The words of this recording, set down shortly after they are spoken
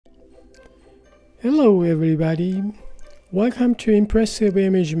Hello everybody, welcome to Impressive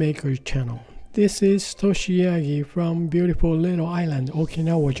Image Maker channel. This is Toshi Yagi from beautiful little island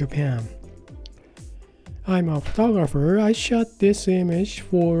Okinawa, Japan. I'm a photographer. I shot this image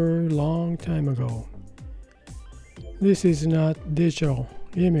for a long time ago. This is not digital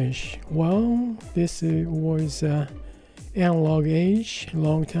image. Well, this was analog age. A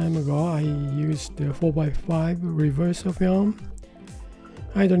long time ago I used the 4x5 reversal film.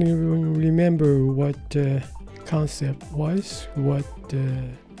 I don't even remember what the concept was, what the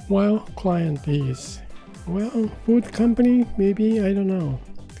client is. Well, food company maybe, I don't know.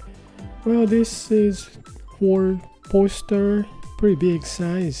 Well, this is for poster, pretty big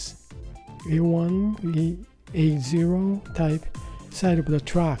size, A1, A0 type side of the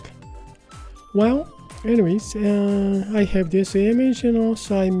truck. Well, anyways, I have this image, and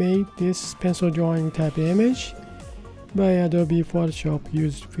also I made this pencil drawing type image by Adobe Photoshop,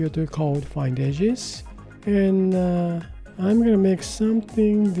 used filter called Find Edges, and I'm gonna make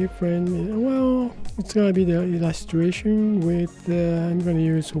something different. Well, it's gonna be the illustration with I'm gonna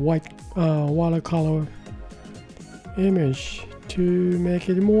use white watercolor image to make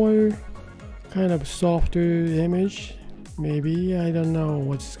it more kind of softer image. Maybe, I don't know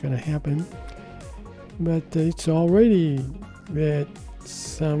what's gonna happen, but it's already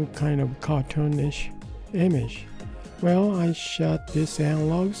some kind of cartoonish image. Well, I shot this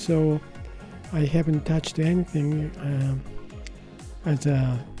analog, so I haven't touched anything as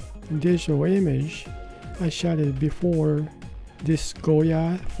a digital image. I shot it before this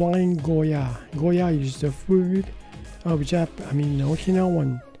Goya, flying Goya. Goya is the food of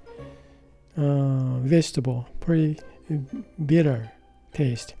Okinawan vegetable, pretty bitter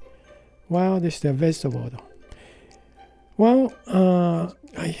taste. Well, this is the vegetable though. Well,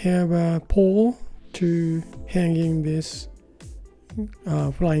 I have a pole to hanging this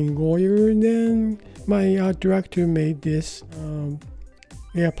flying Goya, and then my art director made this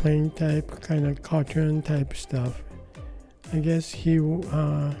airplane type, kind of cartoon type stuff. I guess he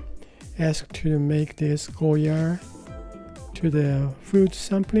asked to make this Goya to the food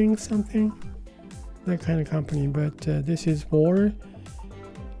sampling, something, that kind of company, but this is for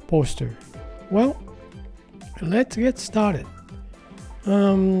poster. Well, let's get started.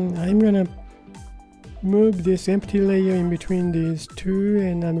 I'm gonna move this empty layer in between these two,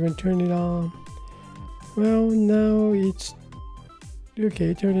 and I'm going to turn it on. Well, now it's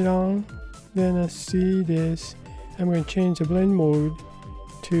okay. Turn it on. Then I see this. I'm going to change the blend mode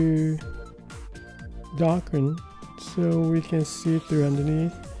to darken so we can see through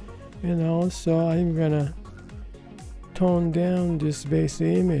underneath, and also I'm gonna tone down this base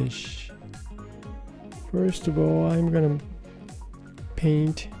image. First of all, I'm gonna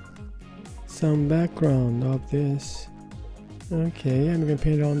paint some background of this. Okay, I'm gonna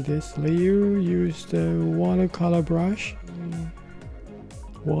paint on this layer. Use the watercolor brush,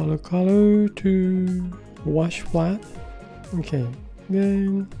 watercolor to wash flat. Okay,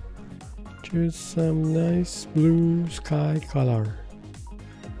 then choose some nice blue sky color.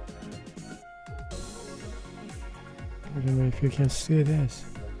 I don't know if you can see this.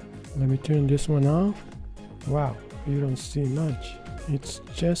 Let me turn this one off. Wow, you don't see much. It's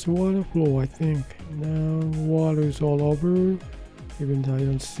just water flow, I think. Now water is all over, even though I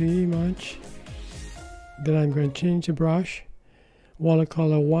don't see much. Then I'm going to change the brush.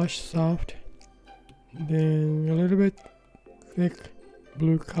 Watercolor wash soft. Then a little bit thick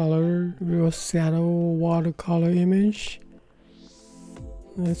blue color, real shadow watercolor image.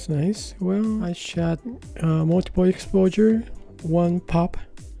 That's nice. Well, I shot multiple exposure, one pop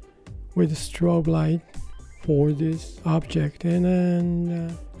with a strobe light for this object, and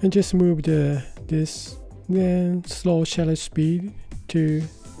then I just moved this, then slow shutter speed to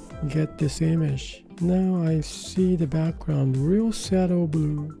get this image. Now I see the background, real shadow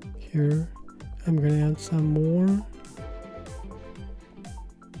blue here. I'm gonna add some more.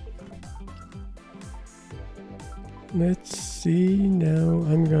 Let's see, now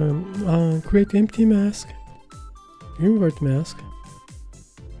I'm gonna create empty mask, invert mask.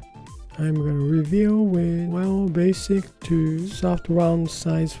 I'm going to reveal with, well, basic to soft round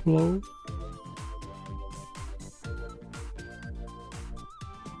size flow.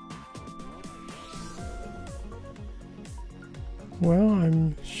 Well,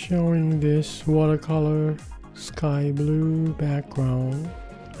 I'm showing this watercolor sky blue background.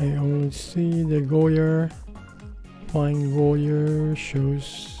 I only see the Goya, fine Goya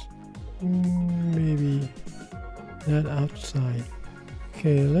shows maybe that outside.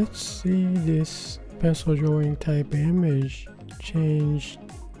 Okay, let's see this pencil drawing type image. Change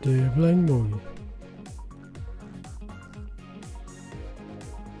the blend mode.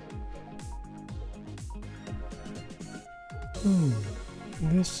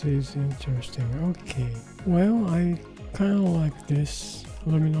 This is interesting. Okay, well, I kind of like this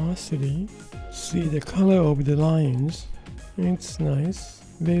luminosity. See the color of the lines. It's nice,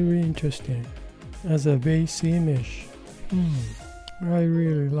 very interesting as a base image. I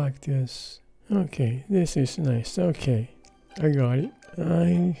really like this. Okay, this is nice. Okay, I got it.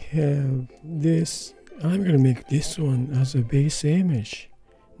 I have this. I'm gonna make this one as a base image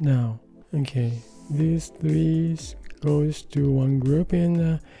now. Okay, these three goes to one group,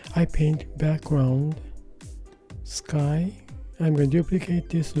 and I paint background sky. I'm gonna duplicate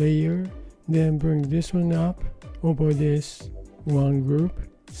this layer, then bring this one up over this one group,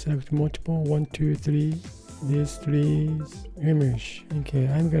 select multiple 1 2 3, these three image. Okay,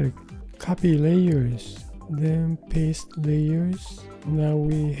 I'm gonna copy layers, then paste layers. Now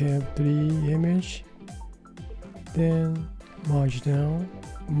we have 3 image, then merge down,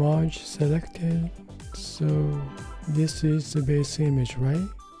 merge selected. So this is the base image right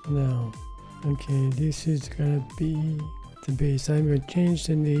now. Okay, this is gonna be the base. I'm gonna change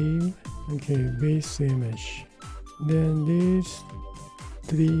the name. Okay, base image. Then these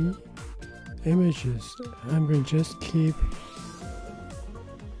 3 images, I'm gonna just keep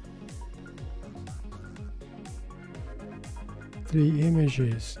three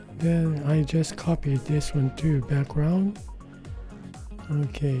images. Then I just copied this one to background.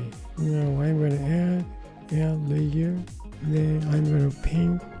 Okay, now I'm gonna add layer. Then I'm gonna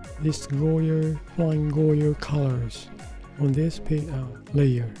paint this Goya, flying Goya colors on this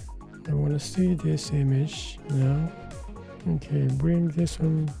layer. I want to see this image now. Okay, bring this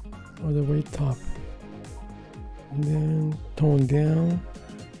one all the way top. And then tone down.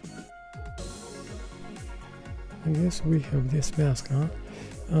 I guess we have this mask, huh?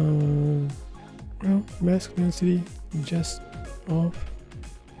 Well, mask density just off.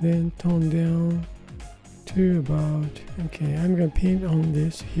 Then tone down to about, okay, I'm gonna paint on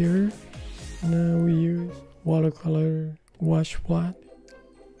this here. Now we use watercolor wash flat.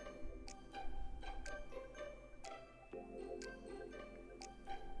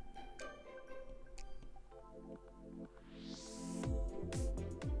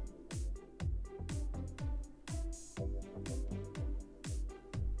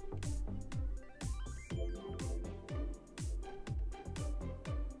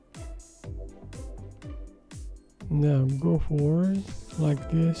 Now go forward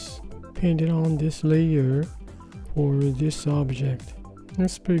like this, paint it on this layer for this object.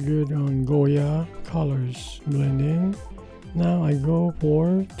 That's pretty good on Goya colors blending. Now I go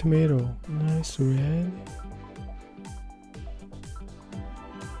for tomato, nice red.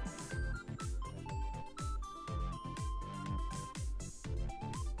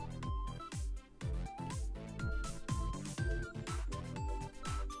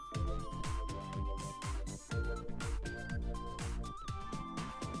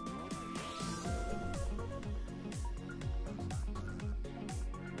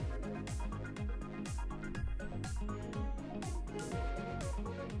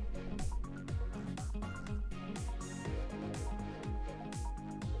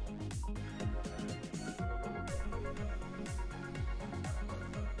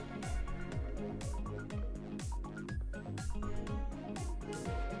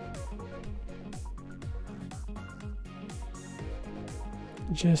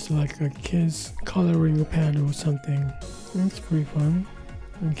 Just like a kid's coloring pad or something. That's pretty fun.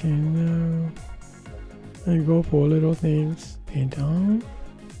 Okay, now I go for little things. Paint on.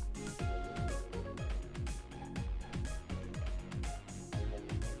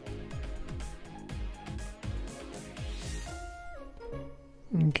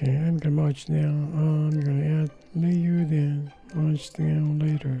 Okay, I'm gonna march down. I'm gonna add layer, then march down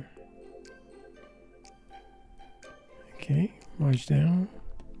later. Okay, march down.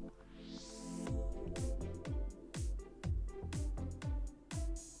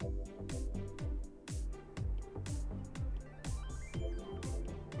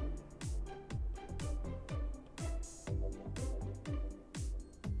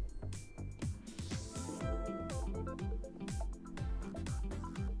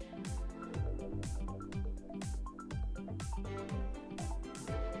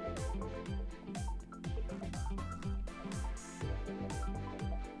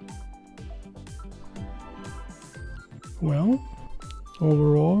 Well,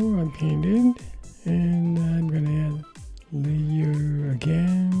 overall I painted, and I'm gonna add layer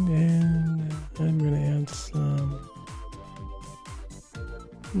again, and I'm gonna add some.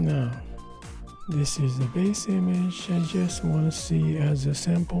 Now, this is the base image. I just want to see as a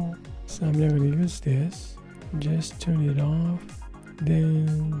sample, so I'm not gonna use this. Just turn it off.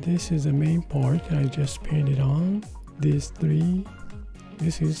 Then this is the main part I just painted on. these three.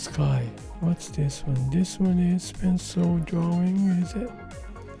 This is sky. What's this one? This one is pencil drawing, is it?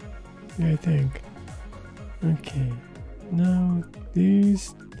 Yeah, I think. Okay, now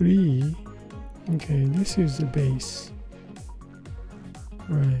these three. Okay, this is the base.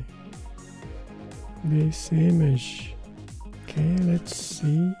 Right. Base image. Okay, let's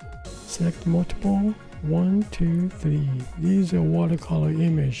see. Select multiple. 1, 2, 3. These are watercolor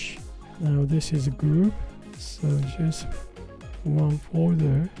image. Now this is a group. So just one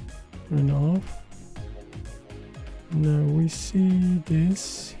folder and off. Now we see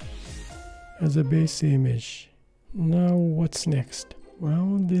this as a base image. Now what's next?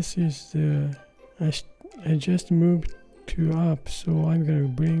 Well, this is the I just moved to up, so I'm gonna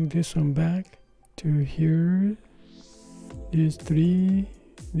bring this one back to here. These three,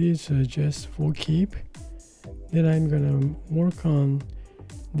 these are just for keep. Then I'm gonna work on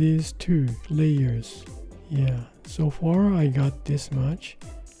these two layers. Yeah, so far I got this much.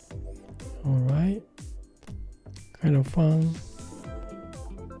 Alright, kind of fun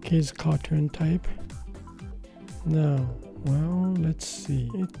kids cartoon type. Now, well, let's see.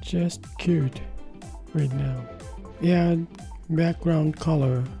 It's just cute right now. Yeah, background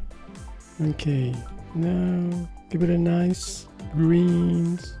color. Okay, now give it a nice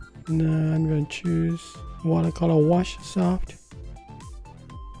greens. Now I'm gonna choose watercolor wash soft.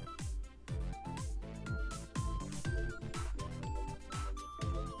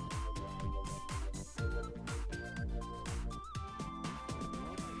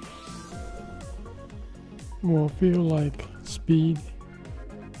 Will feel like speed.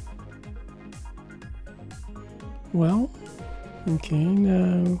 Well, okay,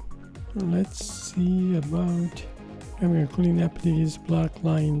 now let's see about, I'm going to clean up these black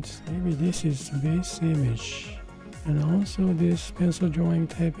lines. Maybe this is base image and also this pencil drawing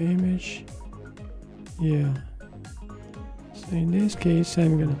type image. Yeah, so in this case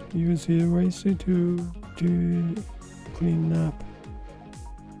I'm going to use the eraser to clean up.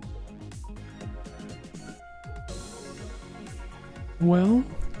 Well,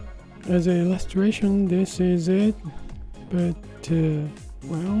 as an illustration, this is it, but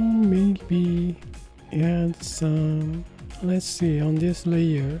well, maybe add some, let's see, on this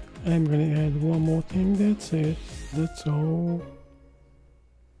layer I'm gonna add one more thing. That's it, that's all.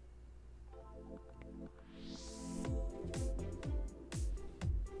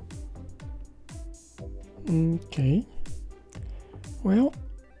 Okay, well,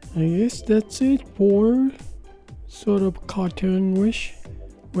 I guess that's it for sort of cartoonish.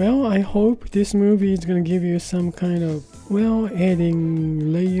 Well, I hope this movie is gonna give you some kind of, well,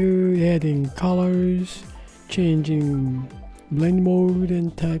 adding layer, adding colors, changing blend mode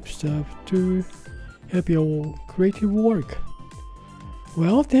and type stuff to help your creative work.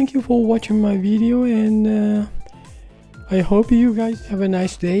 Well, thank you for watching my video, and I hope you guys have a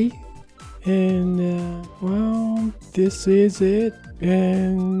nice day. And well, this is it,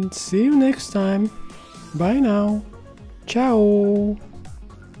 and see you next time. Bye now. Ciao.